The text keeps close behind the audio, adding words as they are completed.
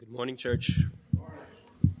Good morning, church. All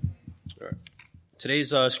right.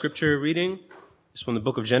 Today's scripture reading is from the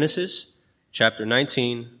book of Genesis, chapter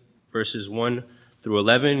 19, verses 1 through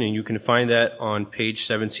 11, and you can find that on page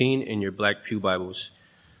 17 in your Black Pew Bibles.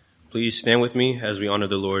 Please stand with me as we honor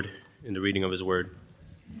the Lord in the reading of His Word.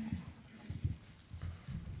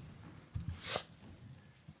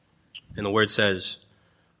 And the Word says,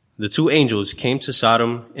 "The two angels came to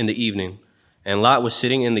Sodom in the evening, and Lot was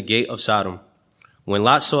sitting in the gate of Sodom. When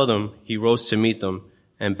Lot saw them, he rose to meet them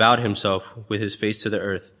and bowed himself with his face to the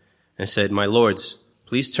earth and said, 'My lords,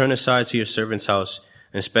 please turn aside to your servant's house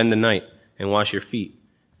and spend the night and wash your feet.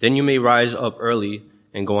 Then you may rise up early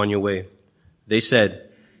and go on your way.' They said,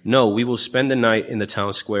 'No, we will spend the night in the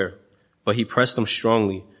town square.' But he pressed them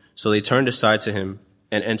strongly, so they turned aside to him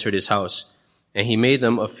and entered his house. And he made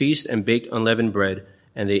them a feast and baked unleavened bread,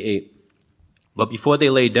 and they ate. But before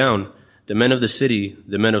they lay down, the men of the city,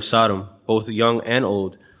 the men of Sodom, both young and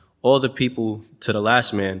old, all the people to the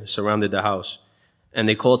last man, surrounded the house. And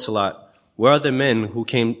they called to Lot, 'Where are the men who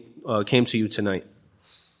came to you tonight?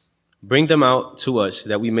 Bring them out to us,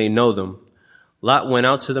 that we may know them.' Lot went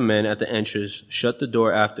out to the men at the entrance, shut the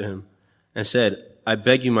door after him, and said, 'I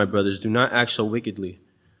beg you, my brothers, do not act so wickedly.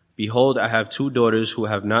 Behold, I have two daughters who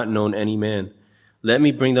have not known any man. Let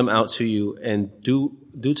me bring them out to you, and do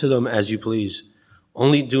to them as you please.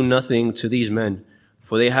 Only do nothing to these men,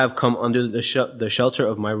 for they have come under the shelter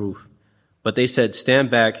of my roof.' But they said, 'Stand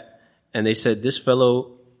back.' And they said, This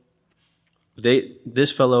fellow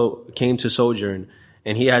came to sojourn,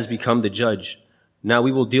 and he has become the judge. Now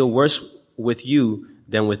we will deal worse with you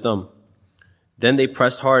than with them.' Then they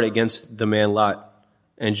pressed hard against the man Lot,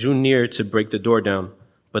 and drew near to break the door down.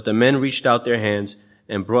 But the men reached out their hands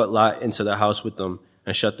and brought Lot into the house with them,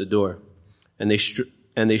 and shut the door. And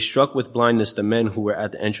they struck with blindness the men who were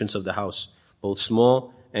at the entrance of the house, both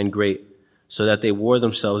small and great, so that they wore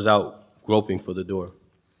themselves out, groping for the door."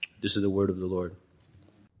 This is the word of the Lord.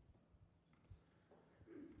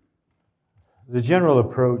 The general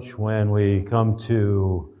approach when we come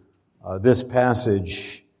to this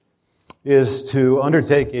passage is to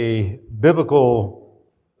undertake a biblical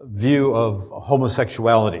view of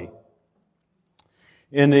homosexuality.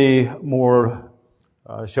 In the more,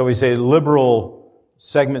 shall we say, liberal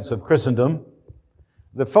segments of Christendom,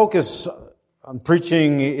 the focus on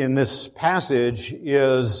preaching in this passage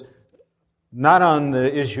is not on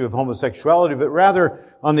the issue of homosexuality, but rather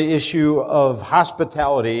on the issue of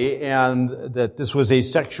hospitality, and that this was a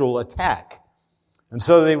sexual attack. And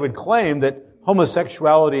so they would claim that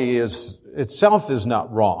homosexuality itself is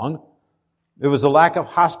not wrong. It was the lack of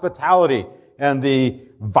hospitality and the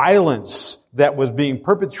violence that was being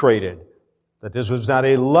perpetrated, that this was not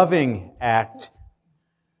a loving act,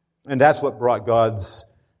 and that's what brought God's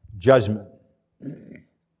judgment.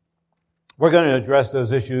 We're going to address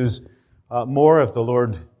those issues more, if the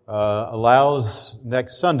Lord allows,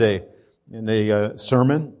 next Sunday in the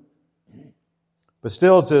sermon. But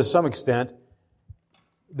still, to some extent,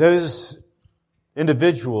 those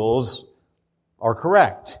individuals are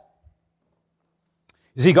correct.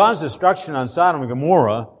 You see, God's destruction on Sodom and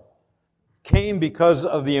Gomorrah came because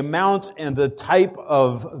of the amount and the type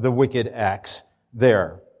of the wicked acts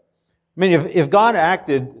there. I mean, if God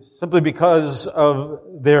acted simply because of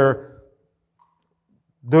their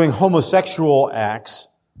doing homosexual acts,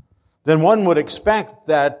 then one would expect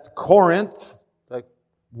that Corinth, the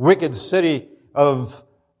wicked city of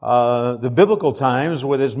the biblical times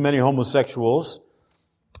with as many homosexuals,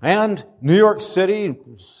 and New York City,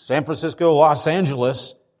 San Francisco, Los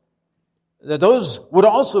Angeles, that those would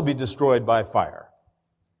also be destroyed by fire.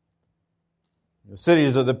 The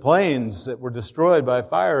cities of the plains that were destroyed by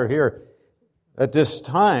fire here at this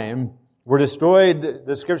time were destroyed,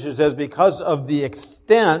 the Scripture says, because of the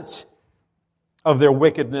extent of their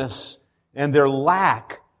wickedness and their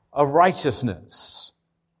lack of righteousness.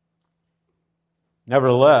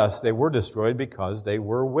 Nevertheless, they were destroyed because they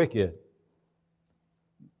were wicked.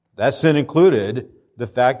 That sin included the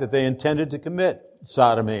fact that they intended to commit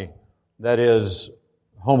sodomy, that is,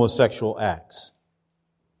 homosexual acts.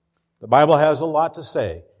 The Bible has a lot to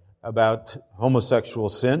say about homosexual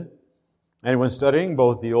sin. Anyone studying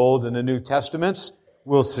both the Old and the New Testaments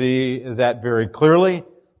will see that very clearly.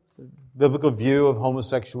 The biblical view of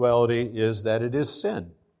homosexuality is that it is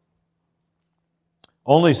sin.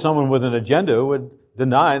 Only someone with an agenda would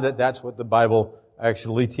deny that that's what the Bible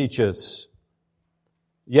actually teaches.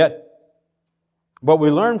 Yet, what we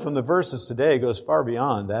learn from the verses today goes far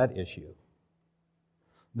beyond that issue.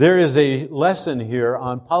 There is a lesson here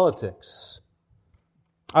on politics,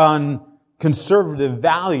 on conservative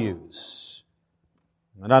values,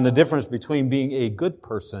 and on the difference between being a good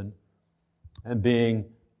person and being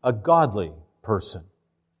a godly person.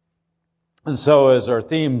 And so, as our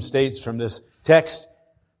theme states from this text,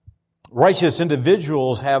 righteous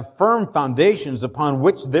individuals have firm foundations upon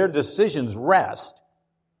which their decisions rest,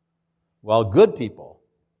 while good people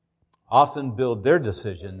often build their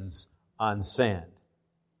decisions on sand.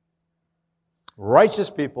 Righteous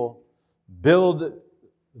people build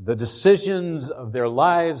the decisions of their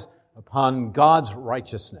lives upon God's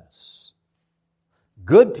righteousness.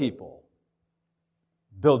 Good people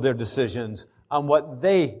build their decisions on what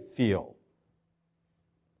they feel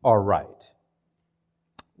are right,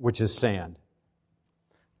 which is sand.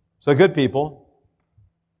 So good people,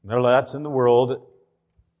 there are lots in the world,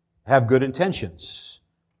 have good intentions.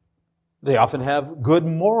 They often have good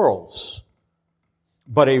morals.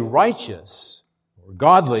 But a righteous or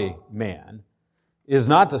godly man is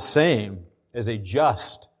not the same as a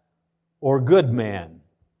just or good man.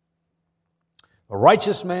 A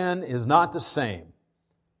righteous man is not the same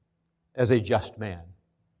as a just man.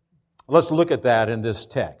 Let's look at that in this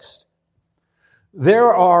text.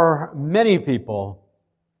 There are many people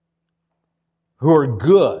who are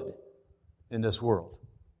good in this world.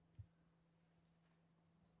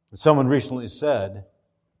 Someone recently said,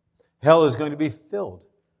 hell is going to be filled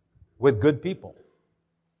with good people.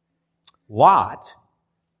 Lot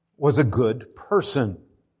was a good person.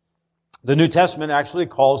 The New Testament actually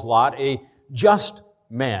calls Lot a just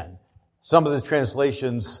man. Some of the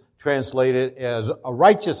translations translate it as a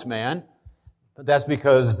righteous man, but that's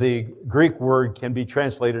because the Greek word can be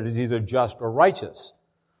translated as either just or righteous.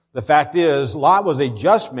 The fact is, Lot was a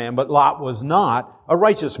just man, but Lot was not a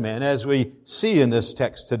righteous man, as we see in this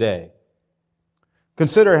text today.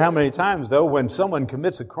 Consider how many times, though, when someone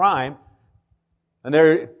commits a crime and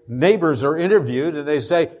their neighbors are interviewed and they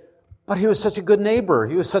say, but he was such a good neighbor.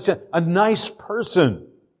 He was such a nice person.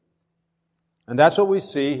 And that's what we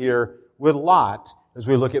see here with Lot as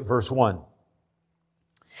we look at verse 1.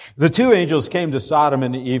 The two angels came to Sodom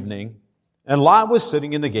in the evening, and Lot was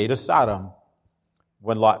sitting in the gate of Sodom.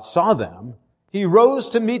 When Lot saw them, he rose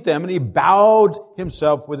to meet them, and he bowed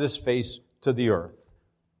himself with his face to the earth.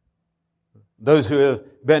 Those who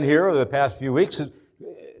have been here over the past few weeks,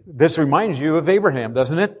 this reminds you of Abraham,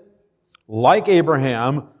 doesn't it? Like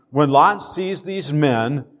Abraham, when Lot sees these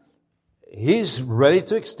men, he's ready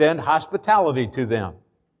to extend hospitality to them.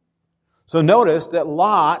 So notice that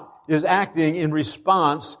Lot is acting in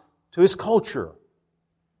response to his culture.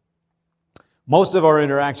 Most of our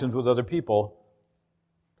interactions with other people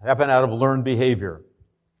happen out of learned behavior.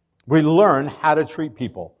 We learn how to treat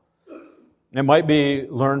people. It might be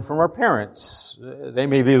learned from our parents. They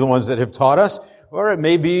may be the ones that have taught us, or it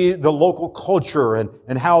may be the local culture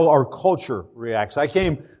and how our culture reacts. I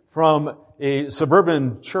came from a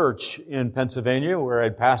suburban church in Pennsylvania where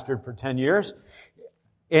I'd pastored for 10 years,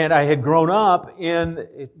 and I had grown up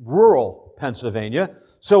in rural Pennsylvania.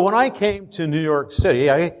 So when I came to New York City,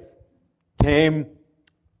 I came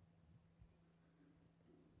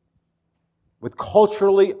with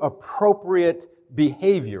culturally appropriate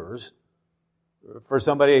behaviors for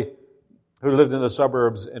somebody who lived in the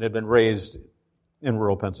suburbs and had been raised in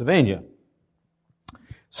rural Pennsylvania.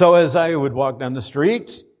 So as I would walk down the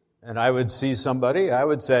street and I would see somebody, I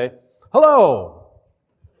would say, hello.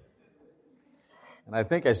 And I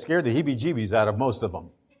think I scared the heebie-jeebies out of most of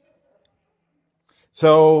them.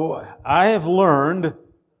 So I have learned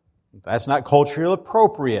that's not culturally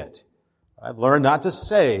appropriate. I've learned not to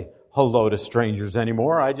say hello to strangers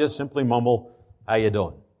anymore. I just simply mumble, how you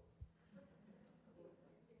doing?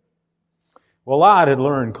 Well, Lot had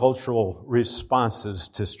learned cultural responses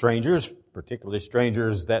to strangers, particularly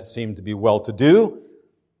strangers that seemed to be well-to-do.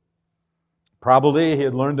 Probably he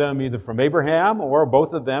had learned them either from Abraham or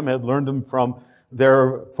both of them had learned them from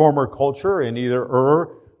their former culture in either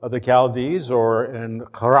Ur of the Chaldees or in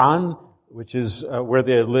Haran, which is where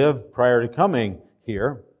they had lived prior to coming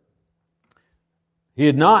here. He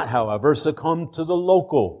had not, however, succumbed to the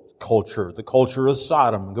local culture, the culture of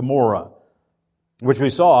Sodom and Gomorrah, which we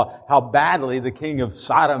saw how badly the king of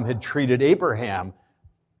Sodom had treated Abraham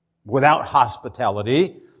without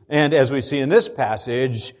hospitality. And as we see in this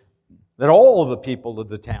passage, that all the people of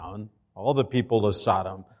the town, all the people of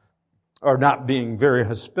Sodom, are not being very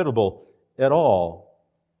hospitable at all.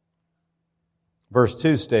 Verse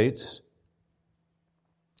 2 states,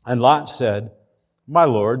 and Lot said, my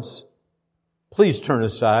lords, please turn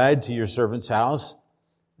aside to your servant's house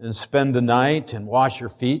and spend the night and wash your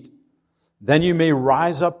feet. Then you may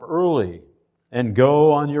rise up early and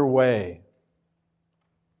go on your way.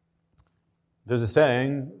 There's a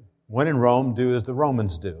saying, when in Rome, do as the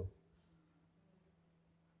Romans do.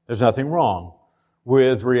 There's nothing wrong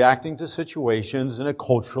with reacting to situations in a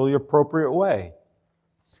culturally appropriate way.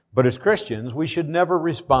 But as Christians, we should never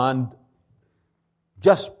respond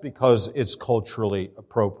just because it's culturally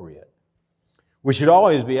appropriate. We should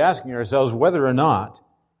always be asking ourselves whether or not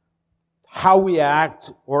how we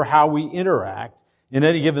act or how we interact in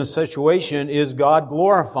any given situation is God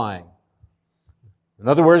glorifying. In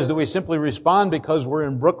other words, do we simply respond because we're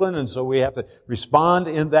in Brooklyn and so we have to respond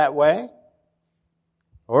in that way?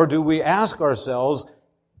 Or do we ask ourselves,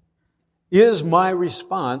 is my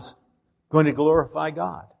response going to glorify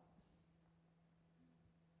God?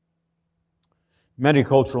 Many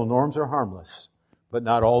cultural norms are harmless, but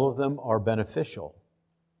not all of them are beneficial.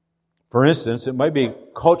 For instance, it might be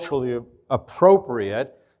culturally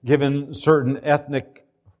appropriate, given certain ethnic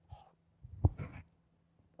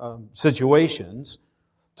situations,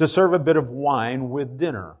 to serve a bit of wine with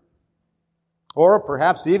dinner. Or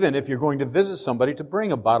perhaps even if you're going to visit somebody, to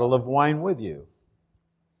bring a bottle of wine with you.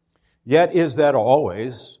 Yet, is that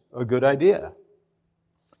always a good idea?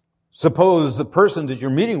 Suppose the person that you're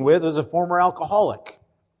meeting with is a former alcoholic.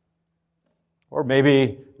 Or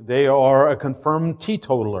maybe they are a confirmed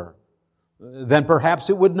teetotaler. Then perhaps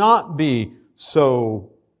it would not be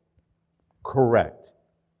so correct.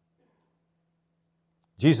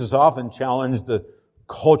 Jesus often challenged the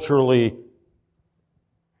culturally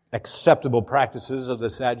acceptable practices of the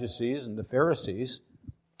Sadducees and the Pharisees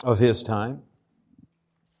of his time,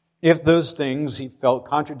 if those things he felt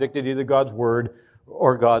contradicted either God's word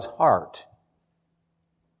or God's heart.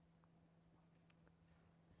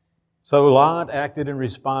 So Lot acted in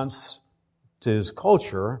response to his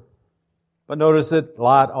culture, but notice that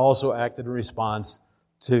Lot also acted in response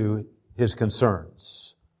to his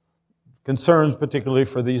concerns. Concerns particularly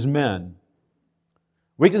for these men.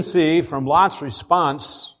 We can see from Lot's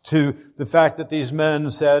response to the fact that these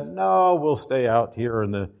men said, no, we'll stay out here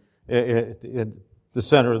in the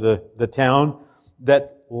center of the town,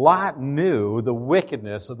 that Lot knew the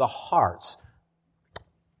wickedness of the hearts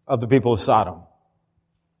of the people of Sodom.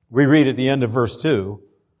 We read at the end of verse 2,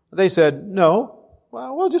 they said, no,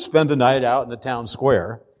 well, we'll just spend the night out in the town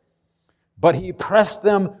square. But he pressed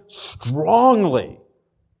them strongly,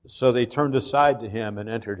 so they turned aside to him and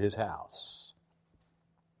entered his house.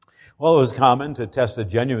 Well, it was common to test the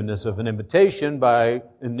genuineness of an invitation by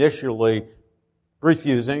initially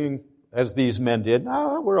refusing, as these men did.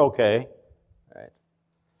 No, we're okay. Right.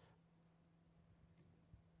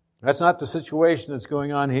 That's not the situation that's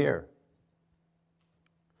going on here.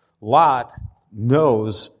 Lot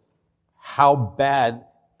knows how bad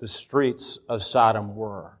the streets of Sodom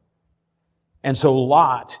were. And so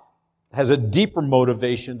Lot has a deeper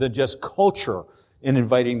motivation than just culture in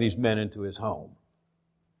inviting these men into his home.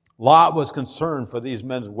 Lot was concerned for these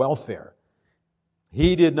men's welfare.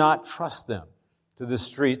 He did not trust them to the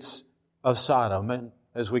streets of Sodom, and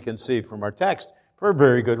as we can see from our text, for a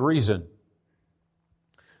very good reason.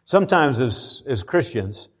 Sometimes as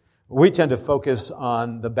Christians, we tend to focus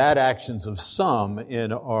on the bad actions of some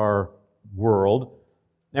in our world,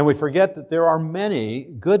 and we forget that there are many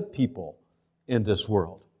good people in this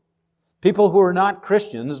world. People who are not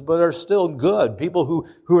Christians, but are still good. People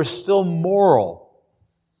who are still moral.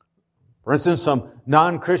 For instance, some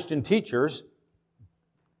non-Christian teachers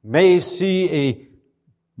may see a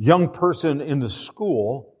young person in the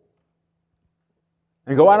school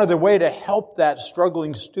and go out of their way to help that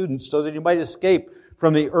struggling student so that he might escape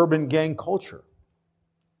from the urban gang culture.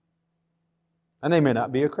 And they may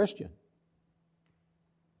not be a Christian.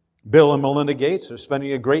 Bill and Melinda Gates are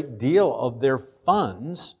spending a great deal of their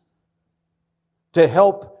funds to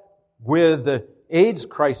help with the AIDS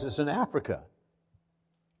crisis in Africa.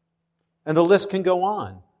 And the list can go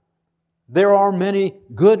on. There are many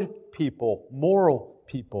good people, moral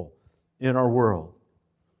people in our world.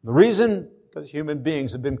 The reason, because human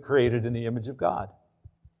beings have been created in the image of God.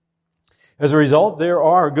 As a result, there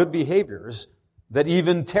are good behaviors that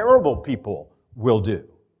even terrible people will do.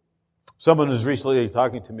 Someone was recently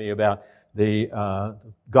talking to me about the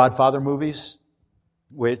Godfather movies,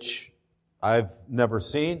 which I've never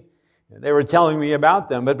seen. They were telling me about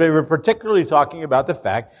them, but they were particularly talking about the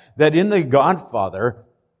fact that in the Godfather,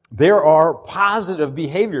 there are positive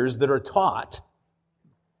behaviors that are taught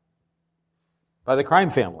by the crime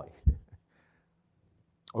family.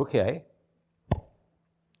 Okay.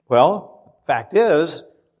 Well, fact is,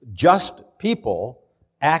 just people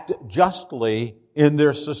act justly in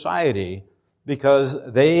their society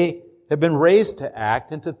because they have been raised to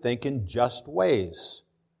act and to think in just ways.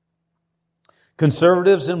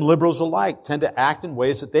 Conservatives and liberals alike tend to act in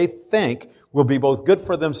ways that they think will be both good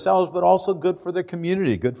for themselves, but also good for their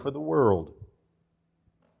community, good for the world.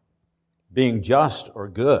 Being just or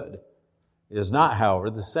good is not, however,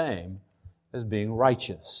 the same as being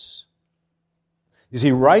righteous. You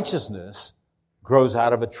see, righteousness grows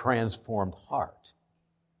out of a transformed heart.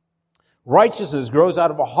 Righteousness grows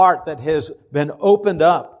out of a heart that has been opened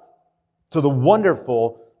up to the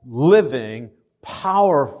wonderful, living,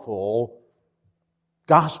 powerful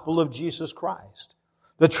gospel of Jesus Christ.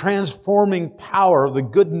 The transforming power of the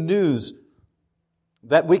good news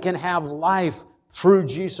that we can have life through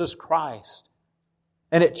Jesus Christ.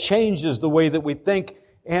 And it changes the way that we think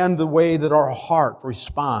and the way that our heart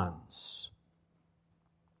responds.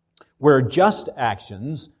 Where just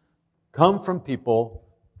actions come from people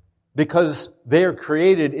because they are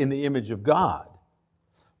created in the image of God,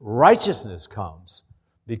 righteousness comes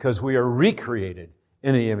because we are recreated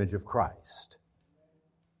in the image of Christ.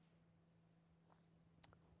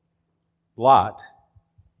 Lot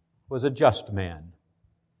was a just man.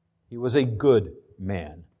 He was a good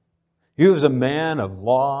man. He was a man of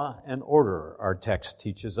law and order, our text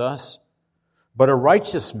teaches us. But a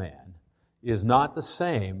righteous man is not the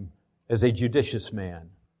same as a judicious man.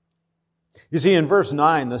 You see, in verse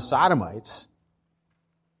 9, the Sodomites,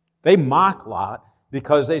 they mock Lot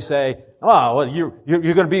because they say, oh, well, you're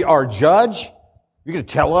going to be our judge? You're going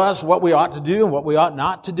to tell us what we ought to do and what we ought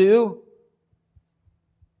not to do?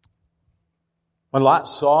 When Lot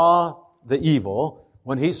saw the evil,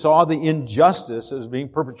 when he saw the injustice that was being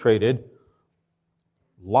perpetrated,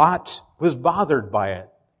 Lot was bothered by it.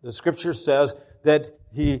 The Scripture says that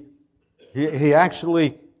he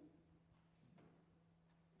actually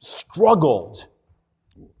struggled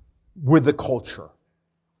with the culture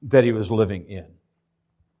that he was living in.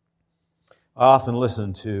 I often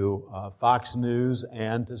listen to Fox News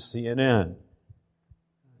and to CNN.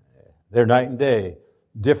 They're night and day,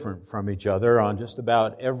 different from each other on just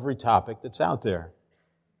about every topic that's out there.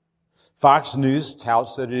 Fox News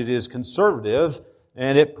touts that it is conservative,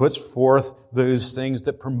 and it puts forth those things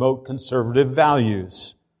that promote conservative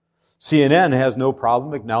values. CNN has no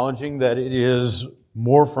problem acknowledging that it is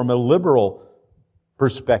more from a liberal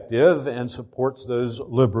perspective and supports those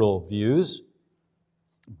liberal views.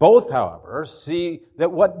 Both, however, see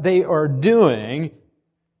that what they are doing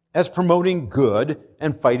as promoting good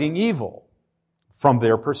and fighting evil from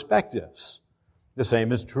their perspectives. The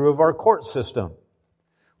same is true of our court system.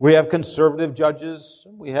 We have conservative judges,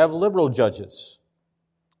 we have liberal judges.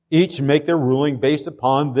 Each make their ruling based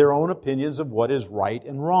upon their own opinions of what is right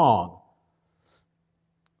and wrong.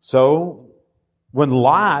 So, when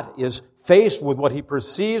Lot is faced with what he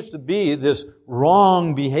perceives to be this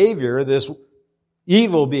wrong behavior, this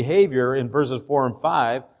evil behavior in verses 4 and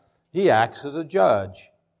 5, he acts as a judge.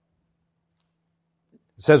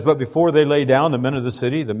 It says, but before they lay down, the men of the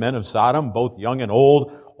city, the men of Sodom, both young and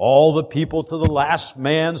old, all the people to the last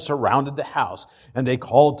man surrounded the house. And they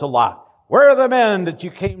called to Lot, where are the men that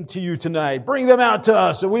you came to you tonight? Bring them out to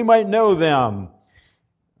us that we might know them.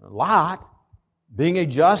 Lot, being a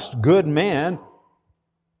just, good man,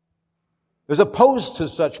 is opposed to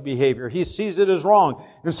such behavior. He sees it as wrong.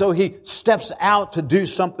 And so he steps out to do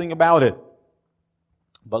something about it.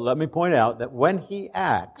 But let me point out that when he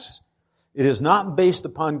acts, it is not based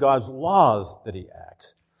upon God's laws that he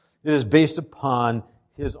acts. It is based upon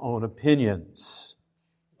his own opinions.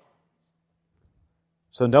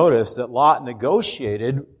 So notice that Lot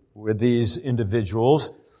negotiated with these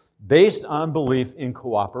individuals based on belief in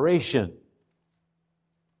cooperation.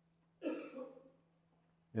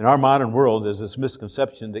 In our modern world, there's this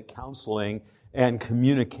misconception that counseling and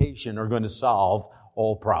communication are going to solve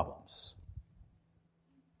all problems.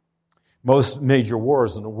 Most major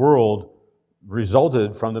wars in the world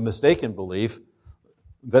resulted from the mistaken belief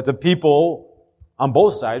that the people on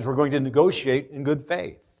both sides were going to negotiate in good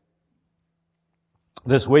faith.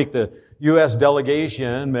 This week, the U.S.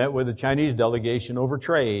 delegation met with the Chinese delegation over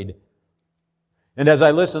trade. And as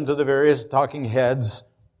I listened to the various talking heads,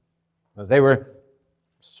 as they were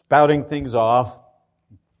spouting things off,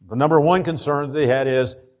 the number one concern they had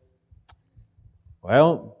is,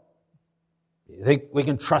 well, you think we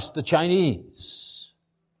can trust the Chinese?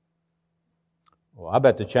 Well, I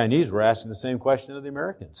bet the Chinese were asking the same question of the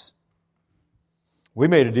Americans. We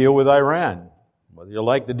made a deal with Iran. Whether you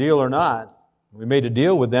like the deal or not, we made a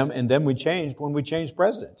deal with them, and then we changed when we changed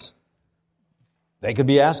presidents. They could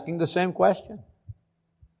be asking the same question.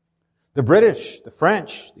 The British, the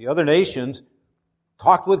French, the other nations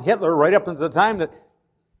talked with Hitler right up until the time that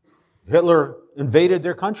Hitler invaded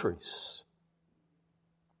their countries.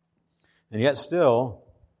 And yet still,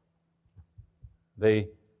 the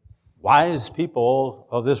wise people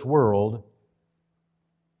of this world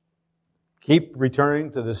keep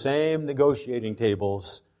returning to the same negotiating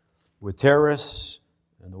tables with terrorists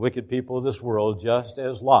and the wicked people of this world, just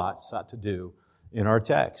as Lot sought to do in our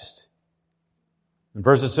text. In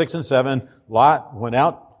verses 6 and 7, Lot went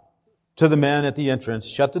out to the men at the entrance,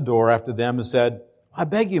 shut the door after them, and said, I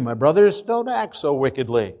beg you, my brothers, don't act so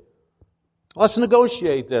wickedly. Let's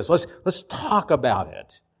negotiate this. Let's talk about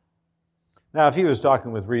it. Now, if he was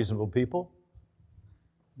talking with reasonable people,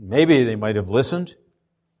 maybe they might have listened,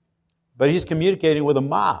 but he's communicating with a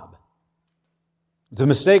mob. It's a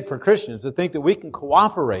mistake for Christians to think that we can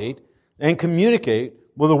cooperate and communicate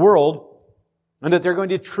with the world and that they're going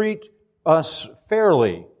to treat us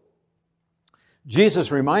fairly.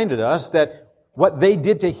 Jesus reminded us that what they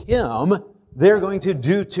did to him, they're going to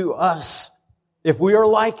do to us if we are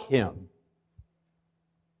like him.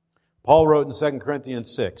 Paul wrote in 2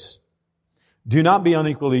 Corinthians 6, do not be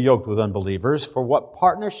unequally yoked with unbelievers, for what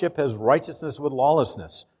partnership has righteousness with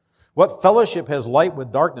lawlessness? What fellowship has light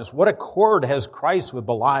with darkness? What accord has Christ with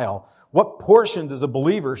Belial? What portion does a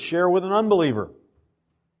believer share with an unbeliever?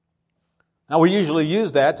 Now, we usually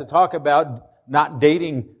use that to talk about not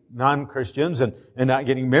dating non-Christians and not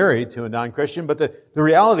getting married to a non-Christian, but the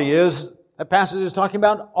reality is that passage is talking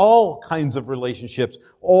about all kinds of relationships,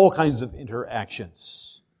 all kinds of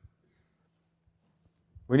interactions.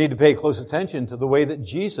 We need to pay close attention to the way that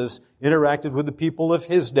Jesus interacted with the people of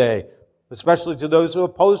his day, especially to those who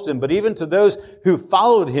opposed him, but even to those who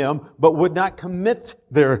followed him but would not commit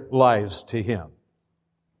their lives to him.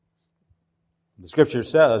 The Scripture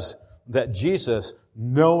says that Jesus,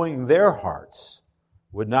 knowing their hearts,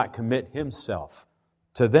 would not commit himself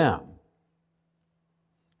to them.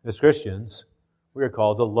 As Christians, we are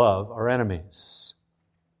called to love our enemies.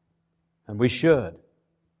 And we should.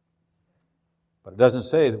 But it doesn't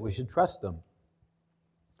say that we should trust them.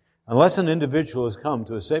 Unless an individual has come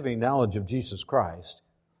to a saving knowledge of Jesus Christ,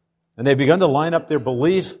 and they've begun to line up their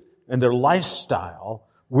belief and their lifestyle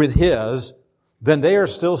with his, then they are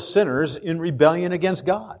still sinners in rebellion against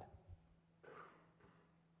God.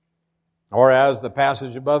 Or as the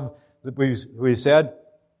passage above that we said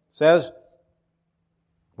says,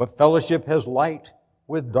 what fellowship has light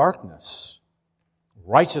with darkness,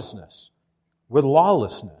 righteousness with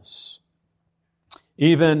lawlessness?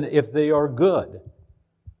 Even if they are good,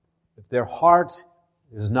 if their heart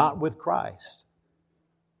is not with Christ,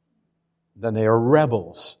 then they are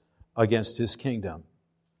rebels against his kingdom.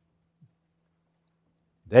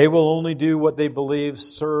 They will only do what they believe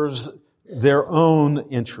serves their own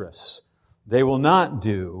interests. They will not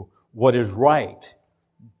do what is right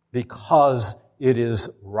because it is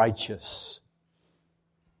righteous.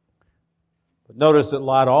 But notice that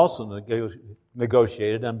Lot also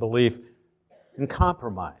negotiated unbelief and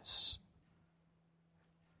compromise.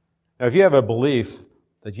 Now, if you have a belief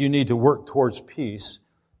that you need to work towards peace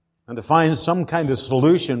and to find some kind of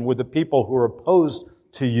solution with the people who are opposed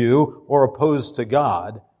to you or opposed to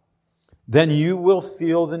God, then you will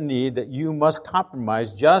feel the need that you must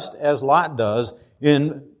compromise, just as Lot does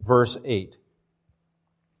in verse 8.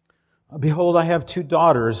 Behold, I have 2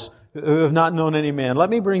 daughters who have not known any man. Let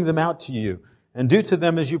me bring them out to you, and do to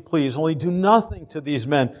them as you please. Only do nothing to these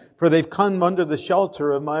men, for they've come under the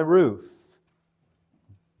shelter of my roof.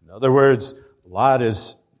 In other words, Lot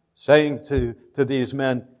is saying to these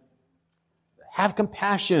men, have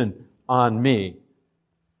compassion on me.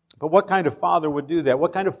 But what kind of father would do that?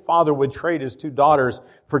 What kind of father would trade his 2 daughters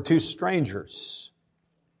for 2 strangers?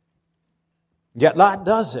 Yet Lot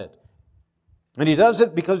does it. And he does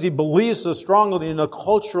it because he believes so strongly in a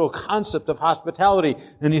cultural concept of hospitality,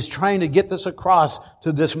 and he's trying to get this across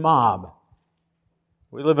to this mob.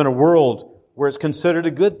 We live in a world where it's considered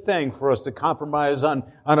a good thing for us to compromise on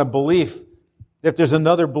a belief if there's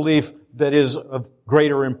another belief that is of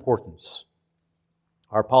greater importance.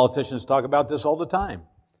 Our politicians talk about this all the time.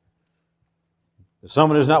 If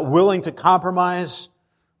someone is not willing to compromise,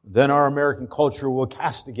 then our American culture will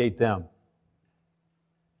castigate them.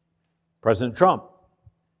 President Trump,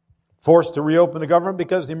 forced to reopen the government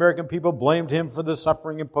because the American people blamed him for the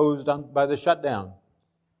suffering imposed by the shutdown.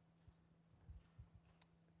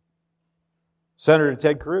 Senator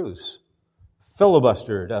Ted Cruz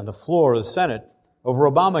filibustered on the floor of the Senate over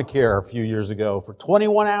Obamacare a few years ago for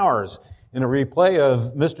 21 hours in a replay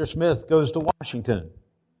of Mr. Smith Goes to Washington.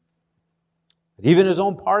 Even his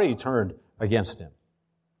own party turned against him.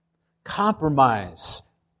 Compromise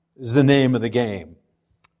is the name of the game.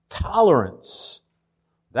 Tolerance.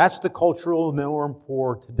 That's the cultural norm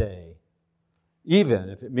for today. Even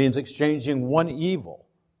if it means exchanging one evil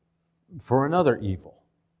for another evil.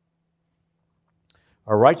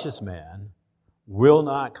 A righteous man will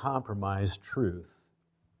not compromise truth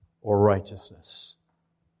or righteousness,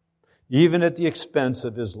 even at the expense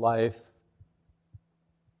of his life.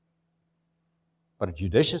 But a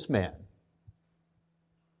judicious man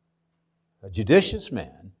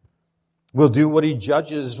will do what he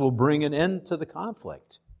judges will bring an end to the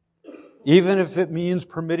conflict, even if it means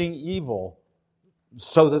permitting evil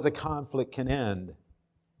so that the conflict can end.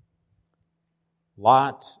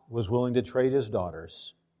 Lot was willing to trade his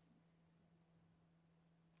daughters,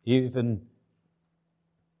 even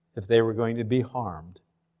if they were going to be harmed.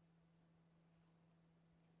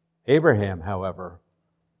 Abraham, however,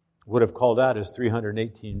 would have called out his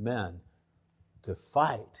 318 men to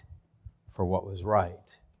fight for what was right.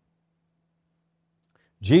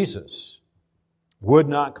 Jesus would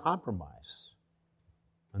not compromise,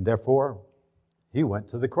 and therefore he went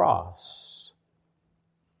to the cross,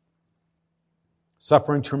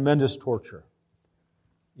 suffering tremendous torture,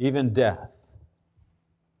 even death,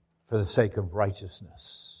 for the sake of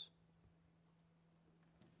righteousness.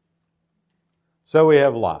 So we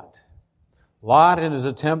have Lot. Lot, in his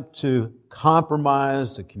attempt to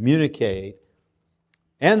compromise, to communicate,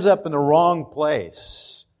 ends up in the wrong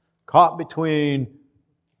place, caught between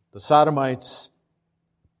the Sodomites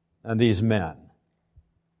and these men.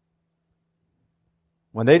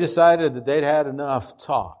 When they decided that they'd had enough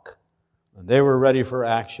talk and they were ready for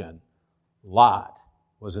action, Lot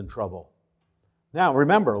was in trouble. Now,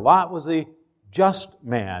 remember, Lot was a just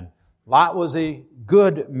man. Lot was a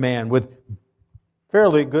good man with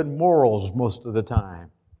fairly good morals most of the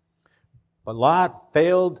time. But Lot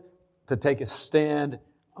failed to take a stand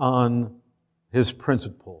on his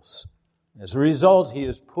principles. As a result, he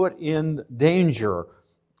is put in danger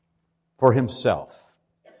for himself.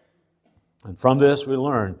 And from this we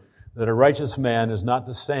learn that a righteous man is not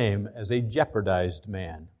the same as a jeopardized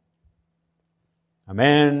man. A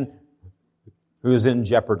man who is in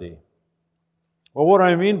jeopardy. Well, what do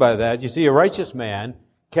I mean by that? You see, a righteous man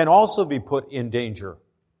can also be put in danger.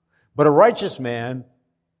 But a righteous man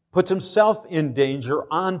puts himself in danger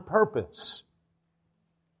on purpose.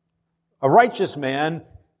 A righteous man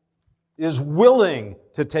is willing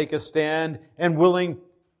to take a stand and willing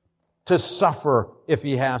to suffer if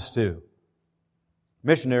he has to.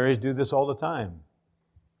 Missionaries do this all the time.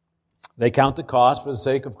 They count the cost for the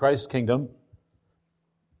sake of Christ's kingdom,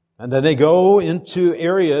 and then they go into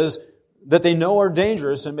areas that they know are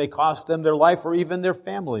dangerous and may cost them their life or even their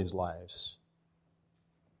families' lives.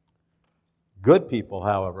 Good people,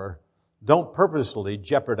 however, don't purposefully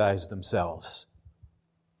jeopardize themselves,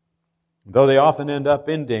 though they often end up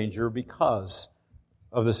in danger because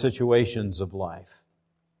of the situations of life.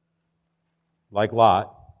 Like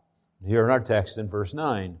Lot, here in our text in verse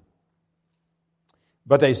 9.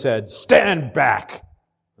 But they said, "Stand back!"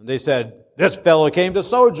 And they said, "This fellow came to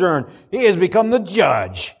sojourn. He has become the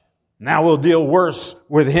judge. Now we'll deal worse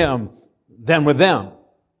with him than with them."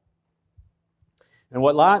 And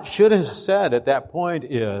what Lot should have said at that point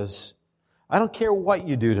is, "I don't care what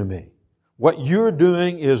you do to me. What you're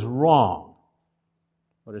doing is wrong."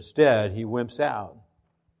 But instead, he wimps out.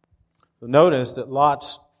 So notice that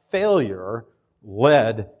Lot's failure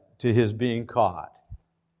led to his being caught.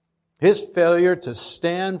 His failure to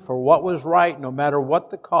stand for what was right, no matter what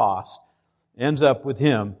the cost, ends up with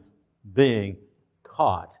him being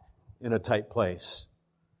caught in a tight place.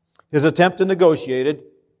 His attempt to negotiate it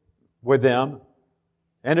with them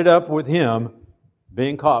ended up with him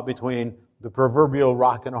being caught between the proverbial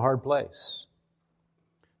rock and a hard place.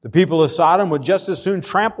 The people of Sodom would just as soon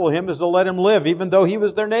trample him as to let him live, even though he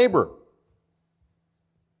was their neighbor.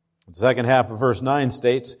 The second half of verse 9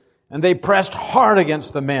 states, "And they pressed hard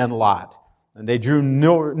against the man Lot, and they drew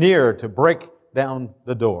near to break down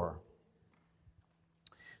the door."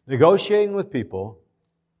 Negotiating with people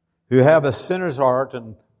who have a sinner's heart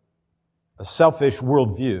and a selfish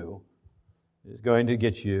worldview is going to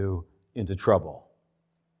get you into trouble.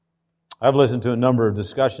 I've listened to a number of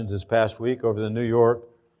discussions this past week over the New York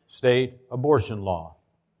State abortion law.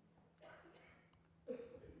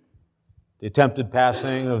 The attempted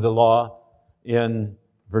passing of the law in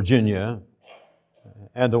Virginia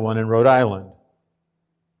and the one in Rhode Island.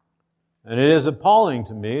 And it is appalling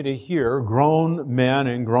to me to hear grown men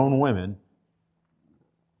and grown women,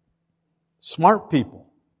 smart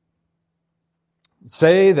people,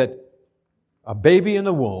 say that a baby in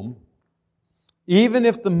the womb, even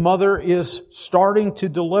if the mother is starting to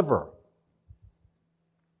deliver,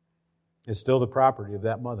 is still the property of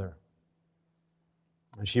that mother.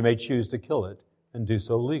 And she may choose to kill it and do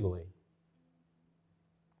so legally.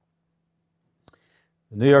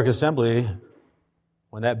 The New York Assembly,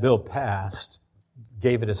 when that bill passed,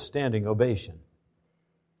 gave it a standing ovation.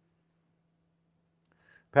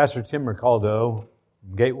 Pastor Tim Ricaldo,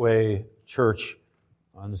 Gateway Church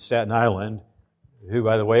on Staten Island, who,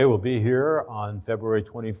 by the way, will be here on February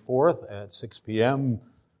 24th at 6 p.m.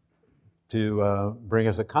 to bring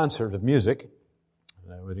us a concert of music.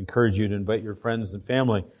 And I would encourage you to invite your friends and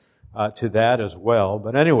family to that as well.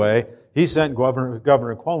 But anyway, he sent Governor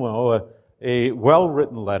Cuomo a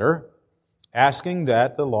well-written letter asking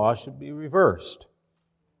that the law should be reversed.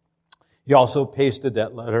 He also posted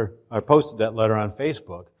that letter on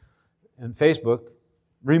Facebook, and Facebook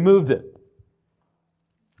removed it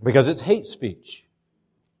because it's hate speech.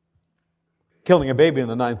 Killing a baby in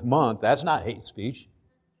the 9th month, that's not hate speech.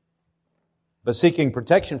 But seeking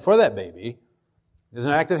protection for that baby is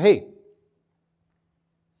an act of hate.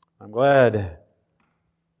 I'm glad that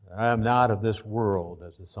I am not of this world,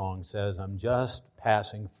 as the song says. I'm just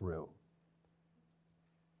passing through.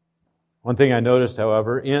 One thing I noticed,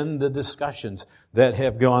 however, in the discussions that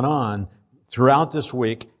have gone on throughout this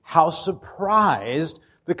week, how surprised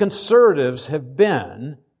the conservatives have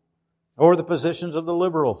been over the positions of the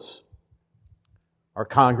liberals. Our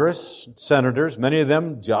Congress, senators, many of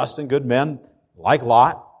them just and good men, like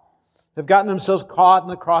Lot, have gotten themselves caught in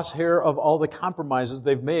the crosshair of all the compromises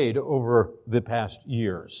they've made over the past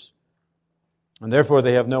years. And therefore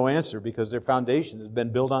they have no answer because their foundation has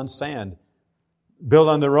been built on sand, built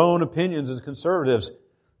on their own opinions as conservatives.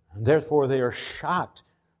 And therefore they are shocked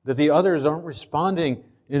that the others aren't responding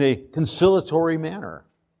in a conciliatory manner.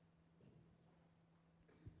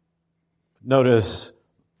 Notice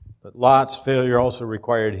that Lot's failure also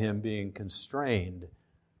required him being constrained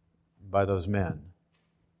by those men.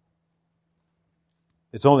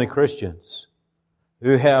 It's only Christians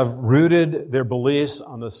who have rooted their beliefs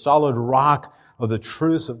on the solid rock of the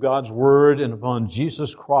truth of God's Word and upon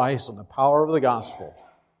Jesus Christ and the power of the gospel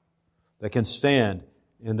that can stand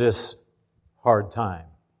in this hard time.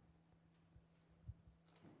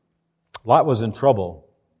 Lot was in trouble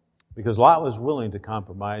because Lot was willing to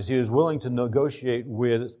compromise. He was willing to negotiate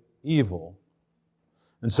with evil.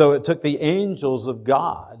 And so it took the angels of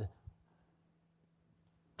God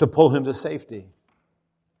to pull him to safety.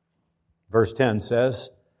 Verse 10 says,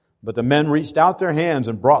 "But the men reached out their hands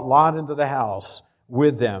and brought Lot into the house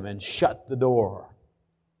with them and shut the door."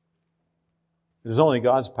 It is only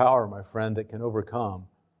God's power, my friend, that can overcome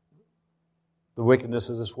the wickedness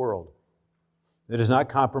of this world. It is not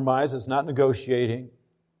compromise. It's not negotiating.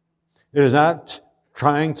 It is not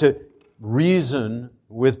trying to reason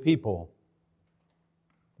with people.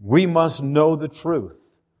 We must know the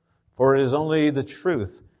truth, for it is only the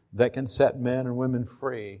truth that can set men and women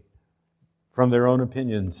free from their own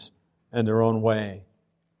opinions and their own way.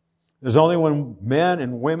 There's only when men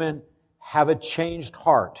and women have a changed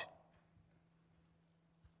heart,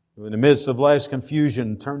 who in the midst of life's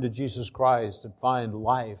confusion turn to Jesus Christ and find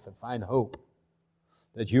life and find hope,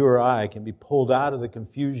 that you or I can be pulled out of the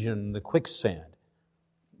confusion, the quicksand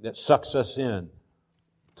that sucks us in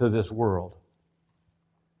to this world.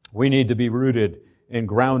 We need to be rooted and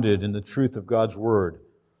grounded in the truth of God's Word,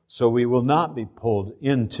 so we will not be pulled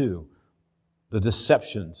into the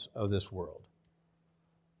deceptions of this world.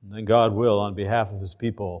 And then God will, on behalf of His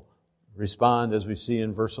people, respond as we see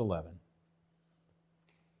in verse 11.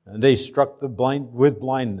 "And they struck with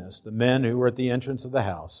blindness the men who were at the entrance of the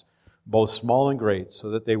house, both small and great, so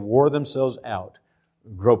that they wore themselves out,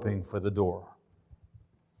 groping for the door."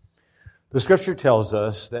 The Scripture tells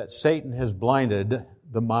us that Satan has blinded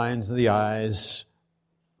the minds and the eyes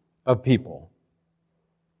of people.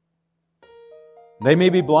 They may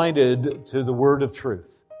be blinded to the word of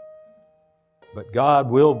truth, but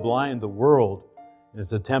God will blind the world in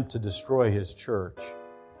its attempt to destroy His church,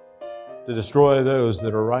 to destroy those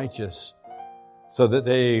that are righteous, so that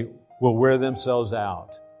they will wear themselves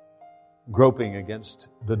out, groping against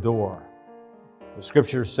the door. The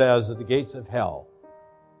Scripture says that the gates of hell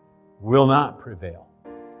will not prevail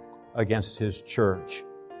against His church.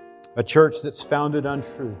 A church that's founded on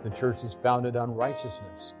truth, a church that's founded on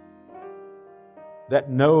righteousness, that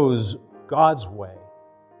knows God's way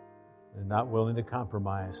and not willing to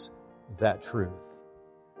compromise that truth.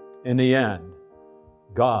 In the end,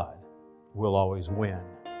 God will always win.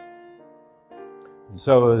 And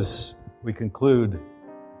so as we conclude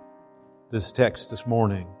this text this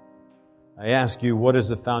morning, I ask you, what is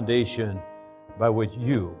the foundation by which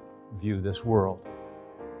you view this world?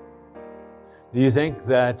 Do you think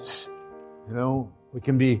that, we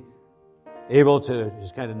can be able to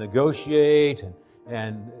just kind of negotiate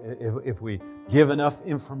and if we give enough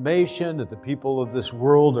information that the people of this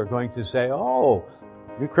world are going to say, "Oh,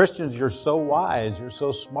 you Christians, you're so wise, you're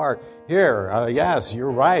so smart. Here, yes,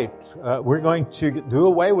 you're right. We're going to do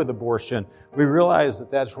away with abortion. We realize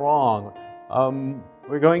that that's wrong.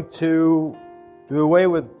 We're going to do away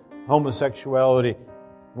with homosexuality.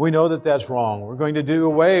 We know that that's wrong. We're going to do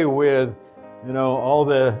away with, all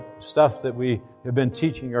the stuff that we have been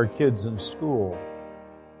teaching our kids in school."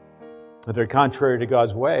 that are contrary to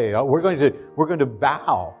God's way. We're going to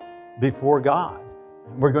bow before God.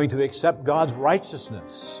 We're going to accept God's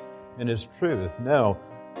righteousness and His truth. No,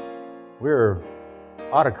 we're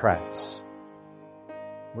autocrats.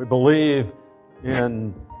 We believe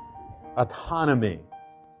in autonomy,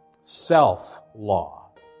 self-law,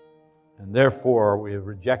 and therefore we have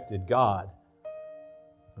rejected God.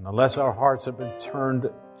 And unless our hearts have been turned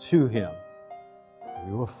to Him,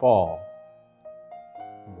 we will fall.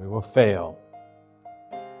 We will fail.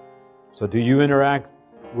 So do you interact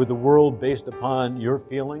with the world based upon your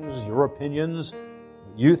feelings, your opinions,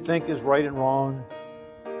 what you think is right and wrong,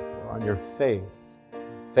 or on your faith?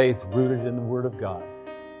 Faith rooted in the Word of God.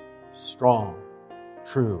 Strong,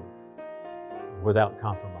 true, without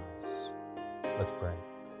compromise. Let's pray.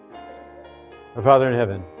 Our Father in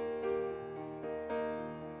heaven,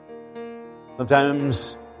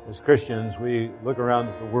 sometimes as Christians we look around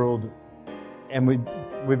at the world and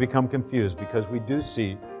we become confused because we do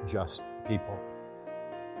see just people.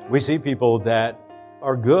 We see people that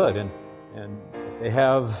are good and they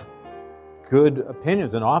have good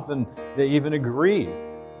opinions, and often they even agree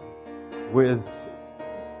with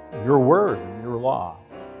your word and your law.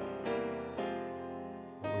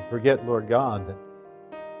 We forget, Lord God, that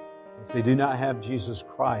if they do not have Jesus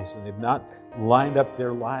Christ and they've not lined up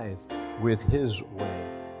their life with His way,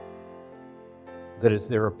 that it's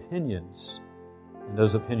their opinions, and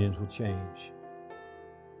those opinions will change.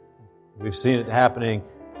 We've seen it happening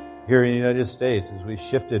here in the United States as we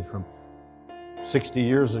shifted from 60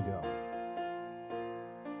 years ago,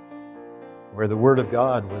 where the Word of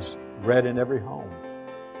God was read in every home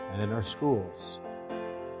and in our schools.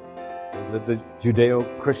 They lived the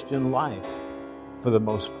Judeo-Christian life for the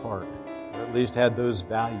most part, or at least had those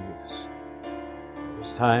values.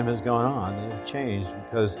 As time has gone on, they have changed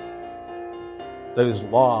because those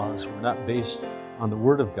laws were not based on the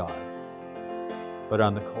Word of God, but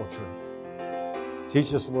on the culture.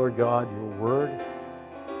 Teach us, Lord God, your Word,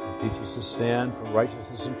 and teach us to stand for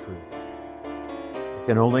righteousness and truth. It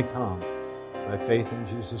can only come by faith in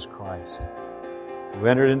Jesus Christ, who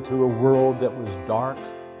entered into a world that was dark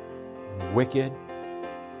and wicked,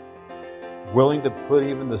 willing to put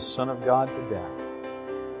even the Son of God to death,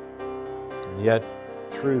 and yet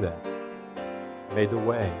through that made the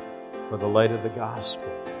way for the light of the gospel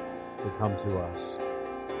to come to us.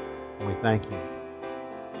 And we thank you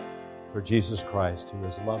for Jesus Christ, who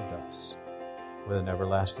has loved us with an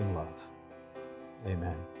everlasting love.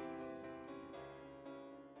 Amen.